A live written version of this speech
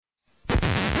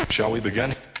Shall we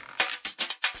begin?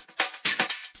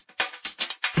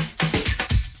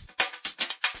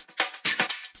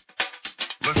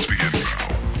 Let's begin now.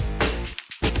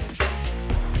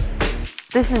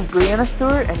 This is Brianna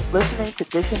Stewart, and listening to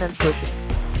Dishin Swishin.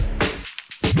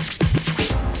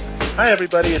 Hi,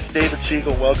 everybody. It's David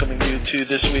Siegel welcoming you to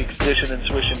this week's Dishin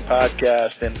Swishin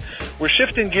podcast. And we're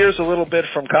shifting gears a little bit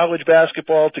from college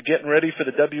basketball to getting ready for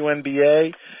the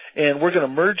WNBA. And we're going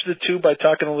to merge the two by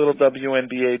talking a little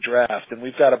WNBA draft. And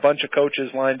we've got a bunch of coaches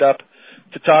lined up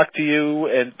to talk to you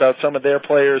and about some of their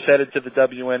players headed to the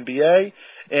WNBA.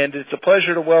 And it's a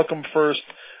pleasure to welcome first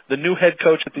the new head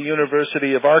coach at the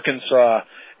University of Arkansas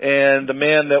and the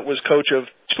man that was coach of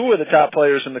two of the top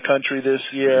players in the country this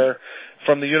year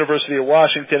from the University of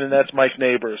Washington, and that's Mike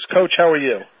Neighbors. Coach, how are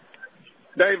you?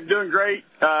 Dave, doing great.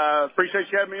 Appreciate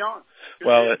you having me on.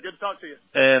 Good to talk to you.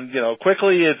 And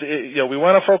quickly, we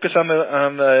want to focus on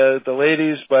the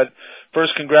ladies, but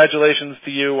first, congratulations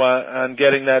to you on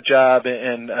getting that job.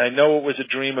 And I know it was a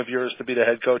dream of yours to be the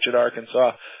head coach at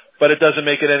Arkansas, but it doesn't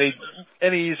make it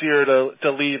any easier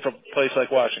to leave a place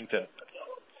like Washington.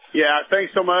 Yeah,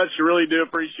 thanks so much. I really do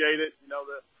appreciate it.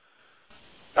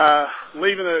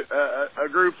 Leaving a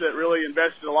group that really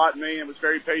invested a lot in me and was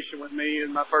very patient with me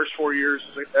in my first 4 years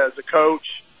as a coach.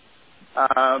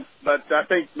 But I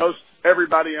think most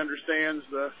everybody understands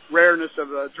the rareness of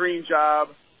a dream job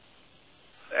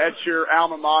at your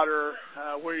alma mater,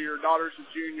 where your daughter's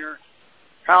a junior,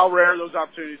 how rare those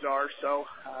opportunities are. So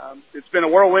it's been a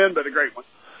whirlwind, but a great one.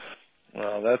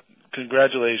 Well,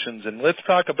 congratulations. And let's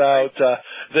talk about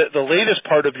the latest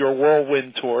part of your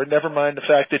whirlwind tour. Never mind the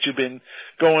fact that you've been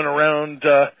going around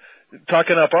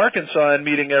talking up Arkansas and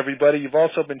meeting everybody. You've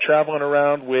also been traveling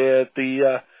around with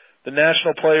the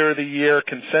National Player of the Year,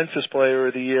 Consensus Player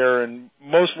of the Year, and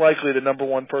most likely the number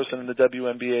one person in the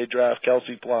WNBA draft,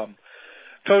 Kelsey Plum.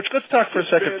 Coach, let's talk for a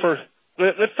second first.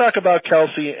 Let's talk about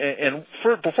Kelsey. And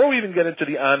before we even get into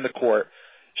the on the court,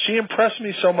 she impressed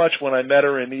me so much when I met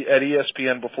her at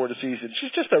ESPN before the season.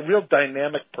 She's just a real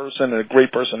dynamic person and a great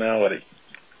personality.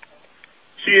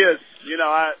 She is.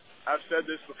 I've said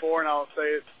this before, and I'll say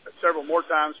it several more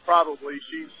times probably.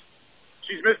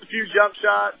 She's missed a few jump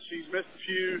shots. She's missed a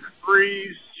few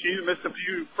threes. She's missed a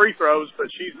few free throws, but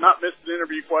she's not missed an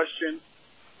interview question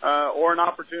or an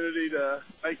opportunity to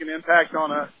make an impact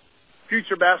on a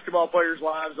future basketball player's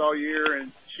lives all year.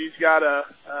 And she's got a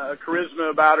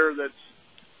charisma about her that's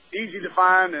easy to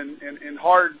find and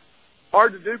hard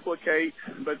to duplicate,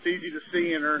 but it's easy to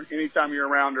see in her anytime you're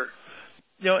around her.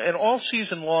 And all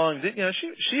season long,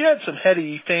 she had some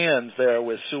heady fans there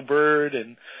with Sue Bird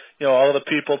and all the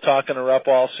people talking her up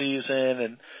all season,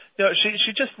 and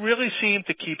she just really seemed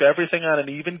to keep everything on an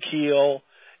even keel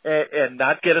and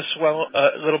not get a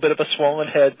little bit of a swollen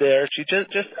head there. She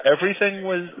just everything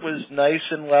was nice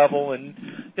and level, and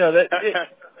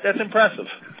that's impressive.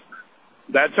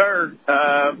 That's her.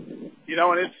 And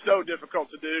it's so difficult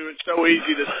to do. It's so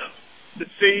easy to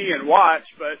see and watch,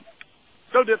 but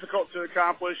so difficult to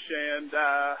accomplish. And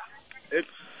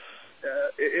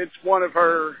it's one of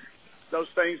those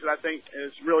things that I think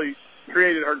has really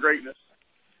created her greatness.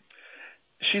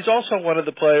 She's also one of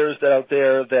the players out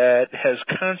there that has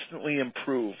constantly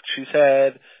improved. She's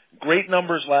had great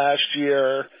numbers last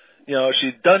year.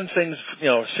 She's done things,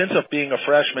 since being a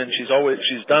freshman,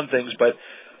 she's done things, but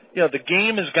the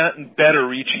game has gotten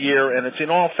better each year, and it's in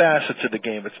all facets of the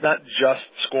game. It's not just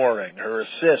scoring. Her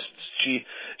assists. She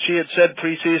had said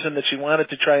preseason that she wanted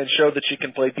to try and show that she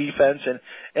can play defense,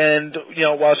 and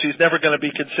while she's never going to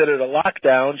be considered a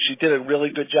lockdown, she did a really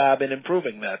good job in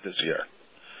improving that this year.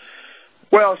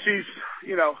 Well,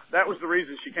 that was the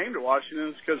reason she came to Washington,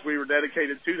 is because we were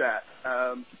dedicated to that.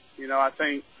 I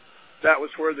think that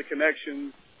was where the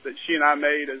connection that she and I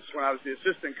made as when I was the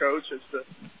assistant coach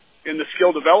in the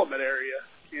skill development area,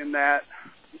 in that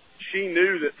she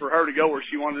knew that for her to go where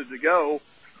she wanted to go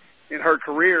in her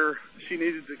career, she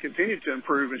needed to continue to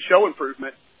improve and show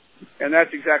improvement, and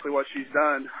that's exactly what she's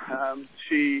done.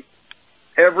 She,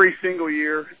 every single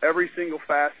year, every single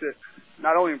facet,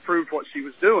 not only improved what she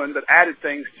was doing, but added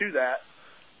things to that,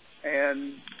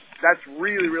 and that's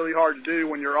really, really hard to do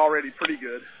when you're already pretty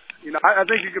good. I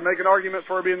think you can make an argument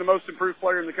for her being the most improved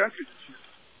player in the country this year.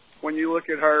 When you look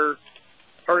at her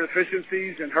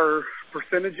efficiencies and her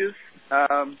percentages,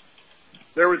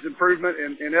 there was improvement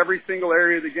in every single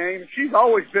area of the game. She's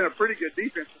always been a pretty good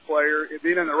defensive player,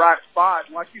 being in the right spot.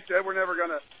 And like you said, we're never going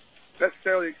to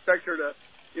necessarily expect her to,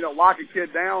 lock a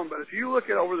kid down. But if you look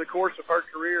at over the course of her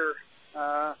career,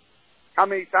 how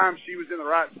many times she was in the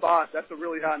right spot, that's a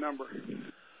really high number.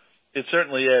 It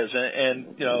certainly is.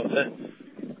 And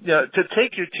to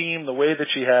take your team the way that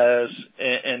she has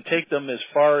and take them as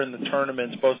far in the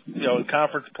tournaments, both, in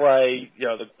conference play,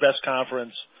 the best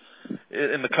conference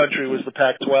in the country was the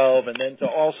Pac-12, and then to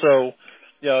also,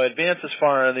 advance as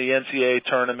far in the NCAA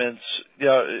tournaments,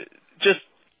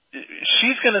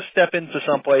 she's going to step into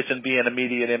someplace and be an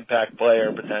immediate impact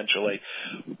player potentially.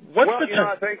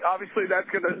 I think obviously that's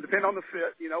going to depend on the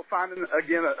fit. Finding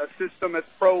again a system at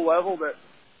the pro level that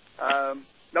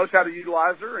knows how to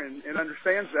utilize her and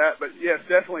understands that. But yes,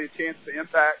 definitely a chance to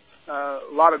impact a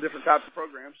lot of different types of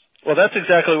programs. Well, that's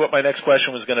exactly what my next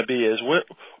question was going to be. Is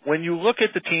when you look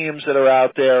at the teams that are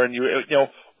out there, and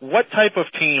what type of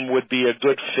team would be a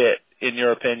good fit in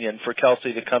your opinion for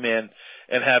Kelsey to come in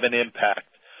and have an impact?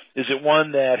 Is it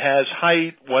one that has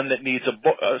height, one that needs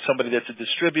somebody that's a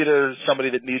distributor, somebody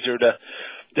that needs her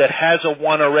that has a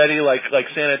one already, like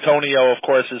San Antonio, of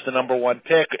course, is the number one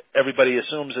pick. Everybody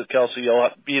assumes that Kelsey will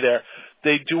be there.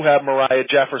 They do have Mariah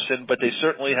Jefferson, but they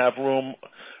certainly have room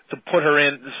to put her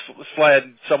in,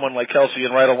 slide someone like Kelsey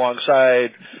in right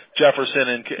alongside Jefferson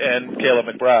and Kayla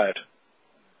McBride.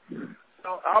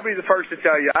 I'll be the first to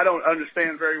tell you, I don't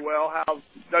understand very well how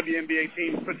WNBA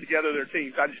teams put together their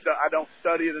teams. I don't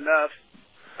study it enough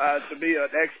to be an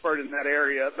expert in that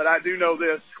area. But I do know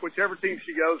this: whichever team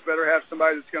she goes, better have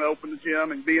somebody that's going to open the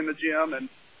gym and be in the gym and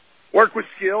work with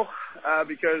skill.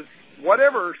 Because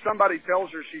whatever somebody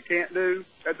tells her she can't do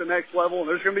at the next level, and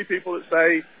there's going to be people that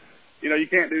say, you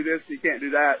can't do this, you can't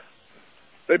do that.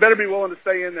 They better be willing to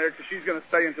stay in there because she's going to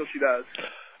stay until she does.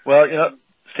 Well,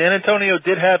 San Antonio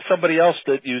did have somebody else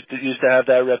that used to have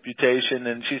that reputation,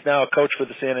 and she's now a coach for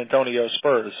the San Antonio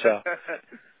Spurs. So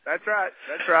That's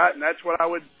right, and that's what I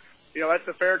would, that's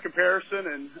a fair comparison,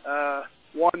 and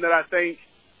one that I think,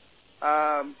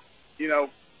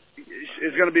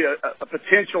 is going to be a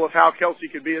potential of how Kelsey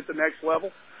could be at the next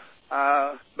level.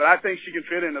 But I think she can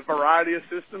fit in a variety of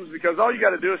systems because all you got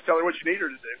to do is tell her what you need her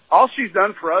to do. All she's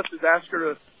done for us is ask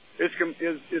her is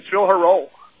fill her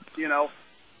role.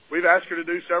 We've asked her to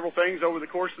do several things over the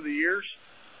course of the years,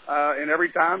 and every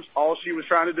time all she was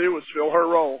trying to do was fill her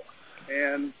role,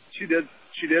 and she did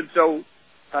so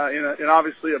in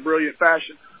obviously a brilliant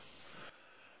fashion.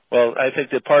 Well, I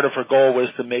think that part of her goal was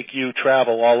to make you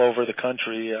travel all over the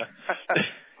country.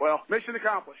 Well, mission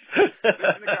accomplished.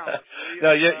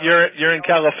 No, you're in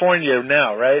California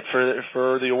now, right?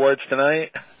 For the awards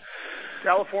tonight.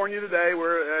 California today.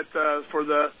 We're at for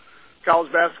the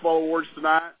college basketball awards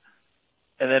tonight.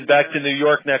 And then back to New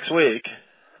York next week.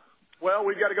 Well,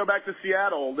 we've got to go back to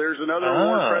Seattle. There's another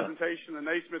award presentation. The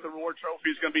Naismith Award Trophy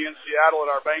is going to be in Seattle at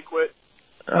our banquet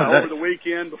over the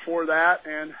weekend before that.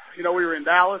 And, we were in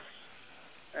Dallas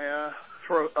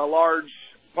for a large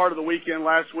part of the weekend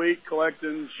last week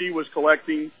collecting. She was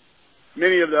collecting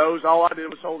many of those. All I did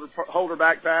was hold her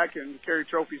backpack and carry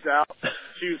trophies out.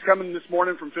 She was coming this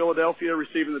morning from Philadelphia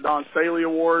receiving the Don Staley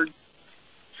Award.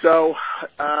 So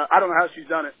I don't know how she's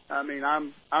done it. I mean,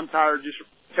 I'm tired just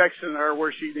texting her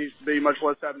where she needs to be, much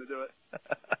less having to do it.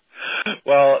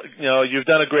 Well, you've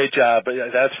done a great job.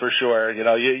 That's for sure.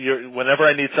 You're whenever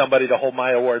I need somebody to hold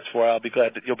my awards for, I'll be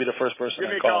glad that you'll be the first person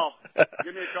I call.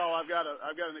 Give me a call. I've got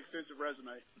an extensive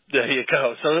resume. There you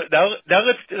go. So now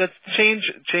let's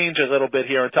change a little bit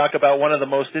here and talk about one of the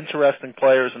most interesting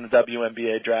players in the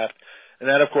WNBA draft, and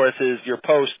that, of course, is your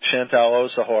post, Chantel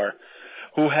Osahor,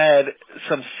 who had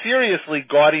some seriously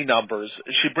gaudy numbers.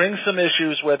 She brings some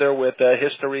issues with her with a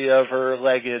history of her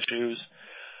leg issues.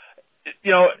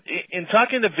 In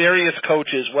talking to various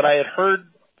coaches, what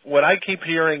I keep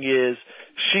hearing is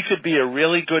she could be a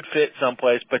really good fit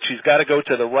someplace, but she's got to go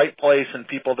to the right place and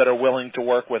people that are willing to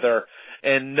work with her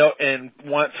and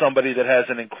want somebody that has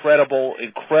an incredible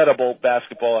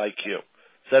basketball IQ.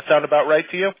 Does that sound about right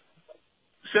to you?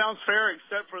 Sounds fair,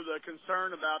 except for the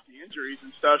concern about the injuries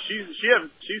and stuff.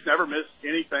 She's never missed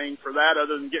anything for that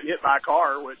other than getting hit by a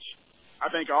car, which I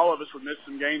think all of us would miss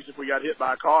some games if we got hit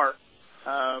by a car.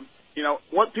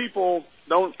 What people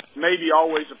don't maybe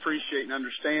always appreciate and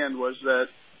understand was that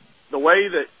the way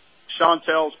that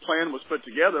Chantel's plan was put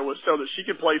together was so that she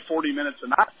could play 40 minutes a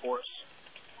night for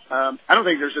us. I don't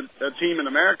think there's a team in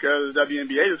America, the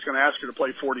WNBA, that's going to ask her to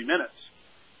play 40 minutes.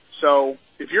 So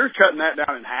if you're cutting that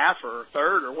down in half or a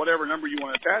third or whatever number you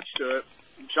want to attach to it,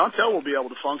 Chantel will be able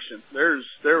to function.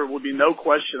 There will be no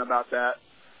question about that.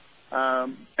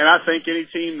 And I think any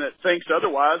team that thinks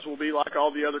otherwise will be like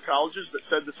all the other colleges that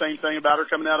said the same thing about her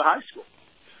coming out of high school.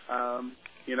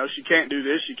 She can't do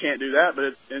this, she can't do that,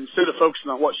 but instead of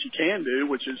focusing on what she can do,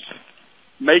 which is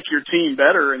make your team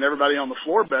better and everybody on the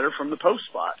floor better from the post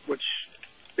spot, which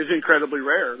is incredibly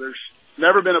rare. There's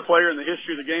never been a player in the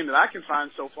history of the game that I can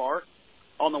find so far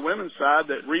on the women's side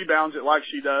that rebounds it like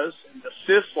she does and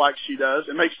assists like she does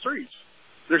and makes threes.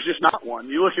 There's just not one.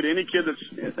 You look at any kid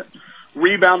that's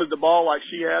rebounded the ball like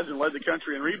she has and led the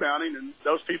country in rebounding, and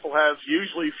those people have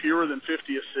usually fewer than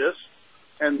 50 assists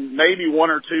and maybe 1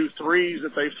 or 2 threes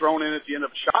that they've thrown in at the end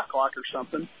of a shot clock or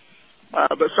something.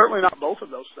 But certainly not both of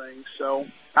those things. So,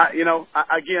 I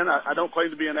don't claim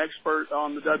to be an expert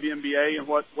on the WNBA and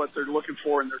what they're looking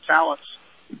for in their talents,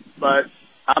 but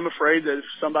I'm afraid that if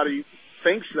somebody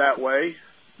thinks that way,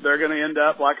 they're going to end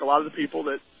up like a lot of the people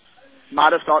that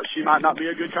might have thought she might not be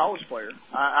a good college player.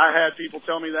 I had people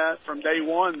tell me that from day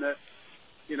one that,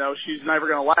 she's never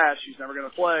going to last. She's never going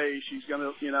to play. She's going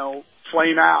to,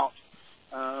 flame out.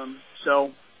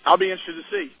 So I'll be interested to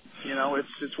see.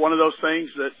 It's one of those things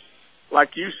that,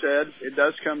 like you said, it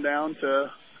does come down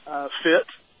to fit.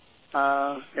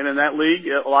 And in that league,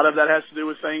 a lot of that has to do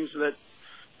with things that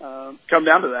come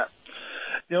down to that.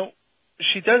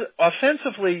 She does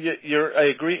offensively. I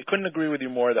agree. Couldn't agree with you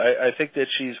more. I think that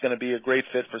she's going to be a great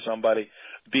fit for somebody,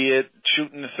 be it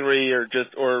shooting the three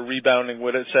or rebounding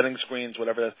with it, setting screens,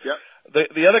 whatever. Yep.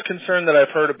 The other concern that I've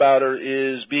heard about her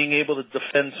is being able to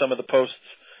defend some of the posts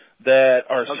that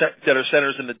are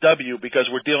centers in the W, because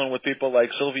we're dealing with people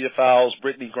like Sylvia Fowles,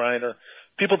 Brittany Griner,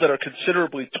 people that are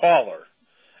considerably taller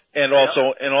and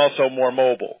also more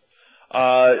mobile.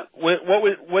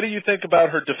 What do you think about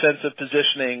her defensive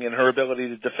positioning and her ability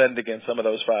to defend against some of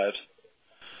those fives?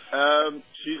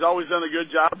 She's always done a good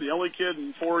job. The only kid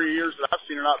in 4 years that I've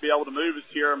seen her not be able to move is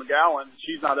Kiara McGowan.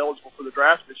 She's not eligible for the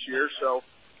draft this year, so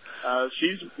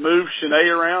she's moved Shanae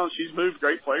around. She's moved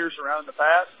great players around in the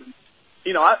past. And,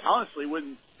 I honestly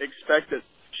wouldn't expect that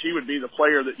she would be the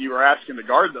player that you were asking to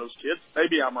guard those kids.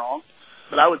 Maybe I'm wrong.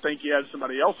 But I would think you had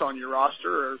somebody else on your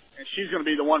roster, and she's going to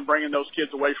be the one bringing those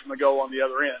kids away from the goal on the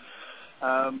other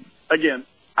end. Again,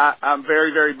 I'm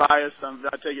very, very biased.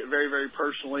 I take it very, very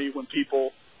personally when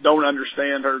people don't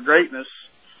understand her greatness,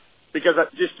 because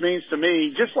that just means to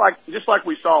me, just like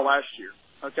we saw last year,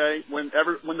 okay, when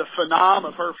the phenom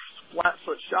of her flat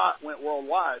foot shot went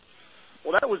worldwide.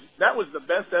 Well, that was the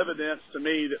best evidence to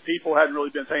me that people hadn't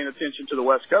really been paying attention to the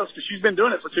West Coast, because she's been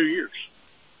doing it for 2 years.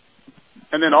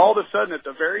 And then all of a sudden, at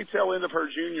the very tail end of her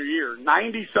junior year,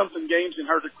 90-something games in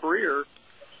her career,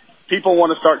 people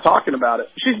want to start talking about it.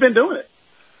 She's been doing it.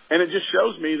 And it just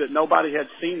shows me that nobody had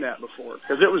seen that before,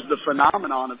 because it was the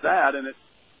phenomenon of that, and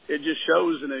it just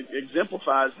shows and it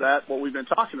exemplifies that, what we've been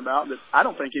talking about, that I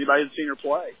don't think anybody had seen her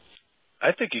play.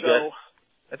 I think you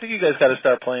guys got to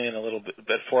start playing a little bit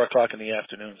at 4 o'clock in the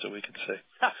afternoon so we can see.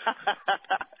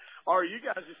 Or you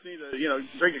guys just need to,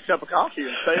 drink a cup of coffee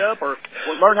and stay up, or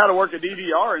learn how to work a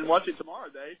DVR and watch it tomorrow,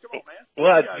 Dave. Come on, man.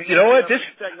 Well, you know what? This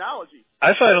technology.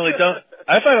 I finally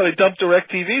dumped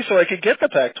DirecTV so I could get the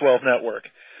Pac-12 network.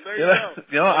 There you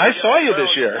go. I saw you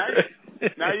this year.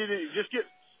 Now you didn't just get.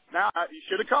 Now you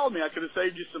should have called me. I could have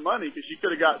saved you some money, because you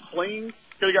could have got Sling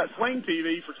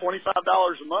TV for $25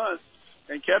 a month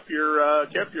and kept your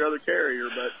other carrier.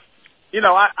 But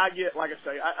I get, like I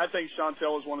say, I think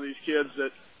Chantel is one of these kids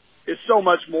that is so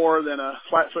much more than a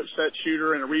flat foot set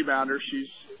shooter and a rebounder.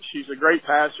 She's a great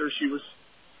passer. She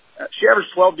averaged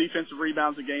 12 defensive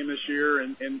rebounds a game this year,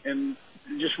 and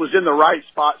just was in the right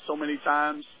spot so many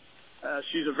times.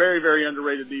 She's a very, very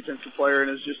underrated defensive player,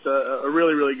 and is just a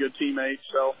really, really good teammate.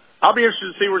 So I'll be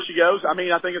interested to see where she goes. I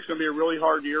mean, I think it's going to be a really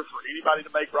hard year for anybody to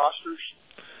make rosters,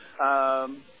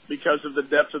 because of the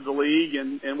depth of the league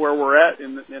and where we're at,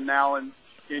 and now in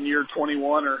year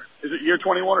 21, or is it year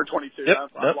 21 or 22? Yep,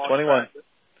 21.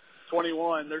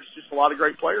 21. There's just a lot of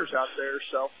great players out there.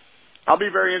 So I'll be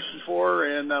very interested for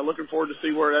her, and looking forward to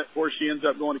see where she ends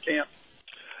up going to camp.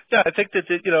 Yeah, I think that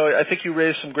I think you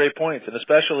raised some great points, and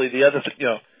especially the other,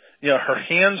 her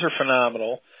hands are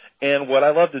phenomenal. And what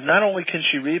I loved is not only can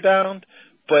she rebound,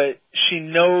 but she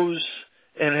knows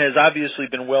and has obviously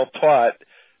been well taught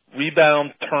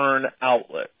rebound, turn,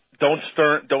 outlet. Don't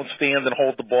stand and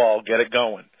hold the ball. Get it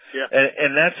going. Yeah.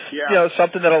 And that's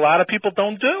something that a lot of people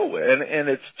don't do, and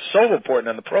it's so important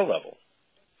on the pro level.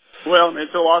 Well,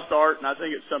 it's a lost art, and I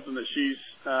think it's something that she's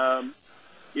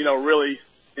really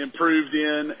improved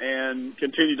in and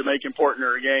continued to make important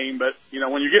in her game. But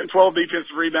when you're getting 12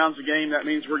 defensive rebounds a game, that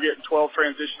means we're getting 12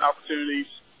 transition opportunities.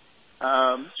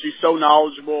 She's so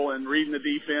knowledgeable in reading the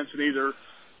defense, and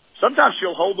sometimes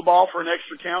she'll hold the ball for an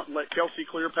extra count and let Kelsey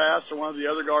clear pass, or one of the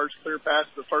other guards clear pass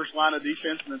the first line of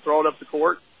defense and then throw it up the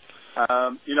court.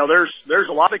 There's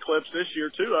a lot of clips this year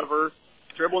too of her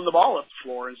dribbling the ball up the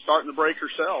floor and starting to break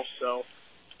herself. So,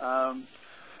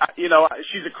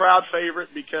 she's a crowd favorite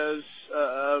because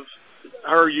of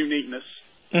her uniqueness.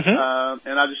 Mm-hmm.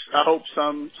 And I hope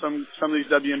some of these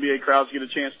WNBA crowds get a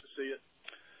chance to see it.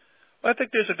 Well, I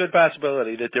think there's a good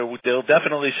possibility that they'll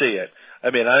definitely see it. I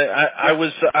mean, I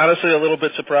was honestly a little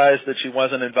bit surprised that she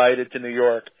wasn't invited to New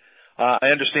York. I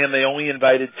understand they only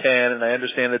invited 10, and I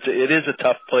understand it is a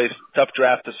tough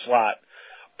draft to slot.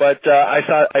 But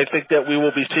I think that we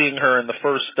will be seeing her in the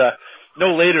first,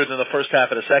 no later than the first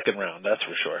half of the second round. That's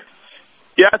for sure.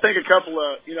 Yeah, I think a couple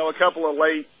of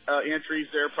late entries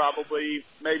there probably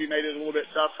maybe made it a little bit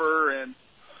tougher, and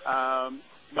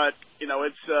but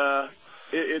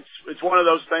it's one of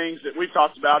those things that we've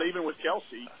talked about even with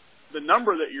Kelsey. The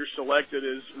number that you're selected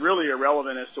is really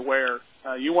irrelevant as to where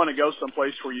you want to go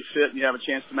someplace where you fit and you have a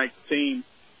chance to make the team.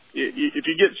 If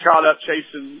you get caught up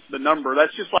chasing the number,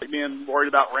 that's just like being worried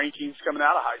about rankings coming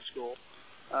out of high school.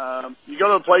 You go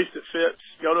to a place that fits,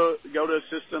 go to a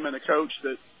system and a coach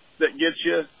that gets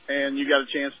you, and you got a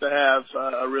chance to have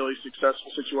a really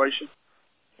successful situation.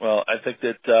 Well, I think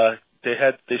that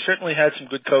they certainly had some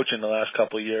good coaching the last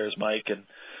couple of years, Mike, and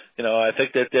I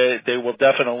think that they will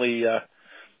definitely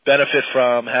benefit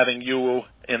from having you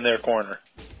in their corner.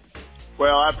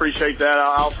 Well, I appreciate that.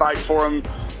 I'll fight for them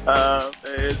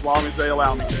as long as they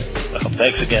allow me to. Well,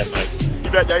 thanks again, Mike.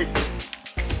 You bet, Dave.